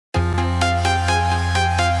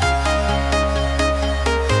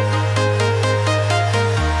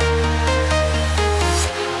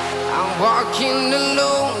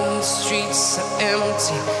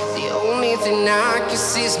thing I can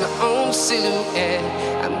see is my own silhouette.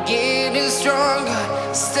 I'm getting stronger,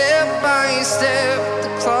 step by step. The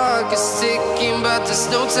clock is ticking, but there's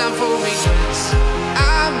no time for regrets.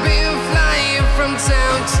 I've been flying from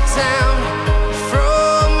town to town,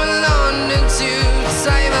 from London to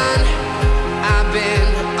Taiwan. I've been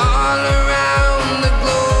all around the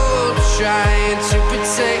globe, trying to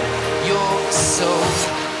protect your soul.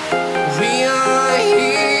 We are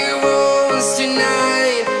heroes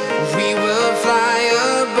tonight. We will fly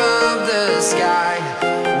above the sky.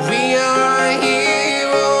 We are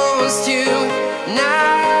heroes tonight.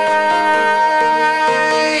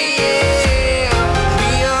 Yeah.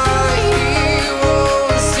 We are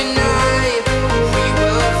heroes tonight. We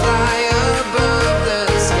will fly above the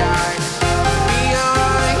sky. We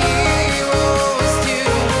are heroes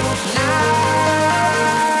tonight.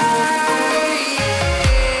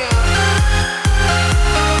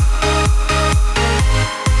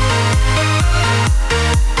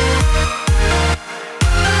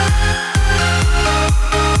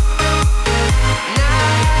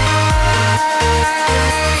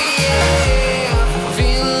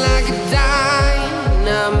 Feeling like a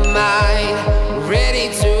dynamite, ready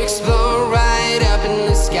to explode right up in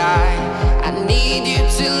the sky. I need you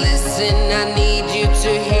to listen